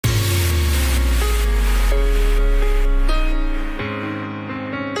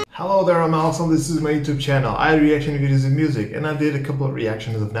Hello there, I'm Alson. This is my YouTube channel. I reaction videos of music, and I did a couple of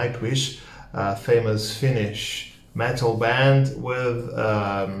reactions of Nightwish, famous Finnish metal band with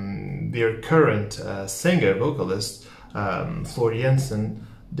their current singer, vocalist, JANSEN.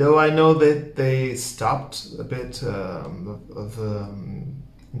 Though I know that they stopped a bit in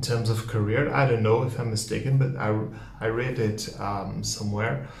terms of career. I don't know if I'm mistaken, but I read it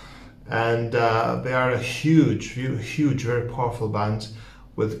somewhere. And they are a huge, very powerful band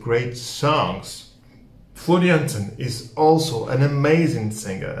with great songs. JANSEN is also an amazing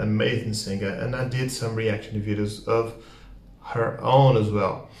singer, and I did some reaction videos of her own as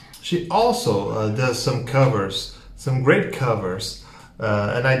well. She also does some covers, some great covers,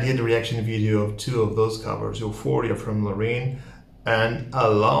 and I did a reaction video of 2 of those covers, Euphoria from Loreen and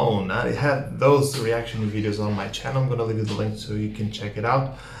Alone. I have those reaction videos on my channel. I'm gonna leave you the link so you can check it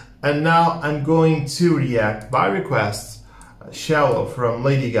out. And now I'm going to react by request Shallow from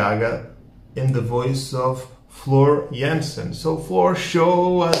Lady Gaga in the voice of JANSEN. So Flor,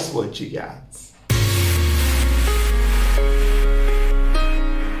 show us what you got.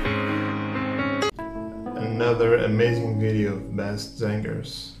 Another amazing video of Beste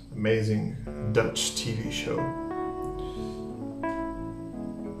Zangers, amazing Dutch TV show.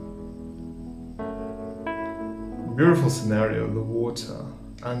 Beautiful scenario, the water,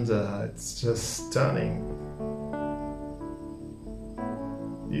 and it's just stunning.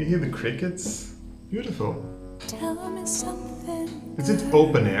 You hear the crickets? Beautiful. Tell me something. Is it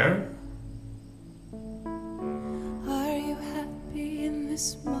open air? Are you happy in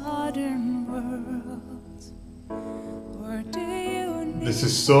this modern world? Or do you need This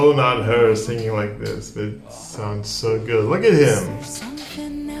is so not her singing like this, but it sounds so good. Look at him.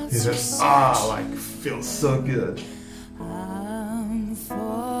 something else? He's just, like, feels so good. I'm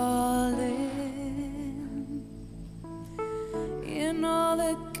falling in all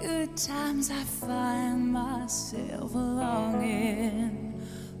the good times. I find myself longing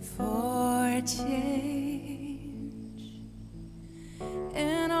for change.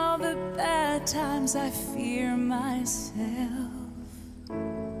 In all the bad times, I fear myself.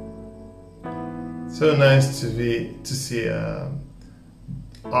 So nice to see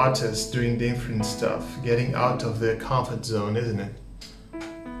artists doing different stuff, getting out of their comfort zone, isn't it?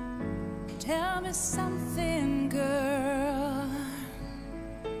 Tell me something, girl.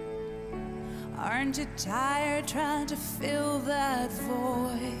 Aren't you tired trying to fill that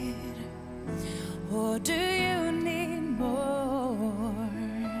void? Or do you need more?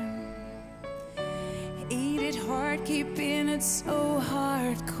 Ain't it hard keeping it so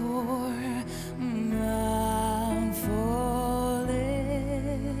hardcore? I'm falling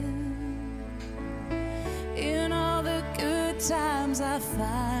in all the good times. I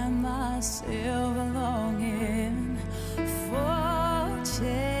find myself longing for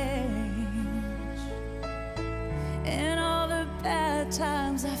change. In all the bad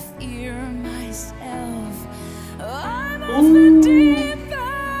times, I fear myself. I'm off the deep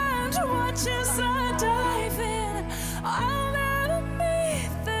end, watch as I dive in. I'll never meet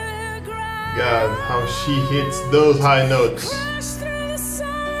the ground. God, how she hits those high notes. Crash through the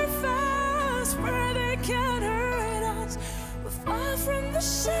surface where they can't hurt us. We're far from the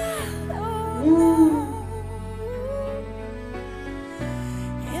shadow now.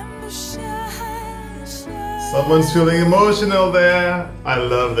 In the shadow. Someone's feeling emotional there. I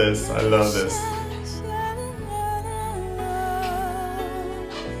love this. I love this.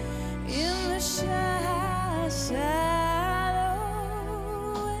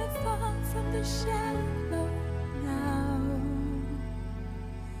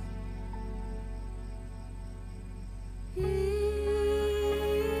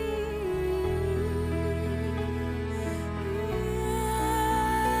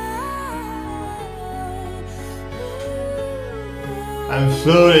 I'm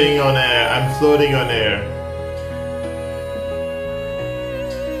floating on air. I'm floating on air.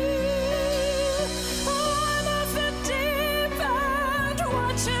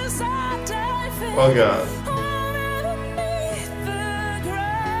 Oh God.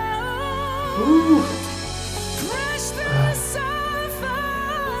 Ooh.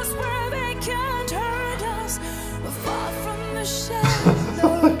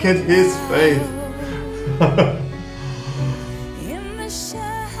 Look at his face.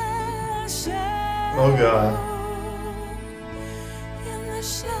 Oh God.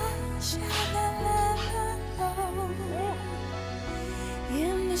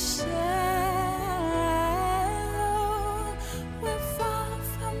 In the shadow, we're far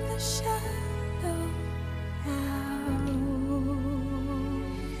from the shadow now.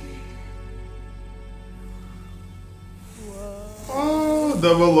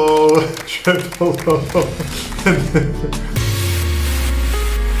 double O, triple O.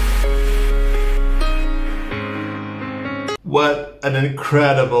 What an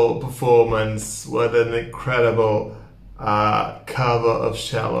incredible performance, what an incredible cover of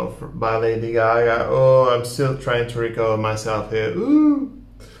Shallow by Lady Gaga. Oh, I'm still trying to recover myself here. Ooh,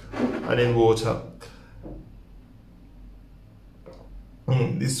 I need water.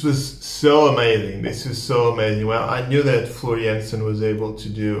 This was so amazing. This was so amazing. Well, I knew that JANSEN was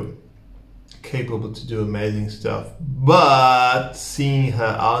capable to do amazing stuff, but seeing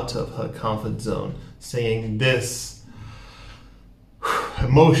her out of her comfort zone, singing this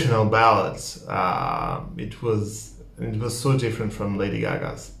emotional ballads, it was so different from Lady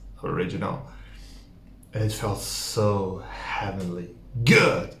Gaga's original, and it felt so heavenly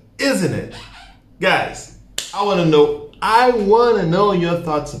good, isn't it? Guys, I want to know your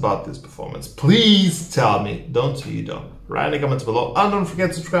thoughts about this performance. Please tell me. Don't say you don't. Write in the comments below, and don't forget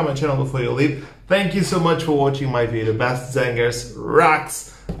to subscribe my channel before you leave. Thank you so much for watching my video. Beste Zangers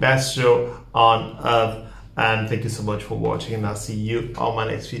rocks, best show on earth, and thank you so much for watching, and I'll see you on my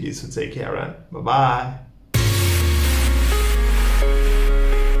next video. So take care and bye bye.